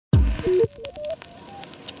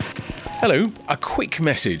Hello, a quick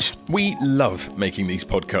message. We love making these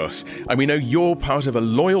podcasts, and we know you're part of a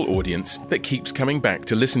loyal audience that keeps coming back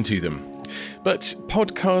to listen to them. But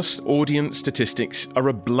podcast audience statistics are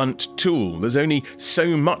a blunt tool. There's only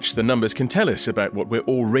so much the numbers can tell us about what we're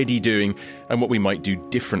already doing and what we might do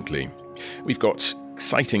differently. We've got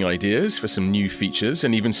exciting ideas for some new features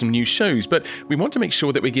and even some new shows, but we want to make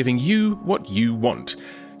sure that we're giving you what you want.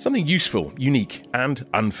 Something useful, unique, and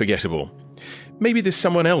unforgettable. Maybe there's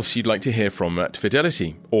someone else you'd like to hear from at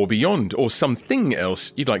Fidelity, or beyond, or something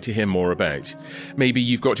else you'd like to hear more about. Maybe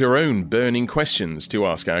you've got your own burning questions to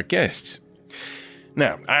ask our guests.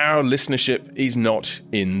 Now, our listenership is not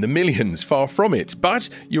in the millions, far from it, but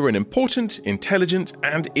you're an important, intelligent,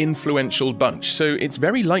 and influential bunch, so it's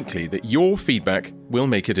very likely that your feedback will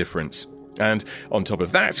make a difference. And on top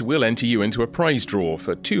of that, we'll enter you into a prize draw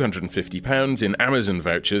for £250 in Amazon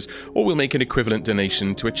vouchers, or we'll make an equivalent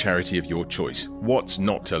donation to a charity of your choice. What's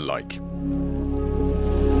not to like?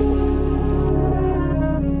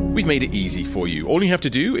 We've made it easy for you. All you have to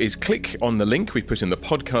do is click on the link we put in the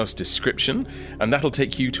podcast description, and that'll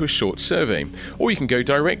take you to a short survey. Or you can go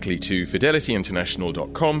directly to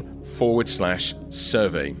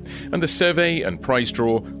fidelityinternational.com/survey. And the survey and prize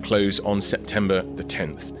draw close on September the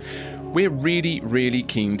 10th. We're really, really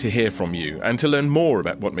keen to hear from you and to learn more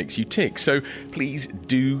about what makes you tick, so please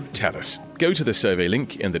do tell us. Go to the survey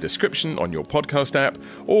link in the description on your podcast app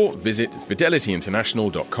or visit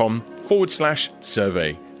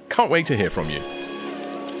fidelityinternational.com/survey. Can't wait to hear from you.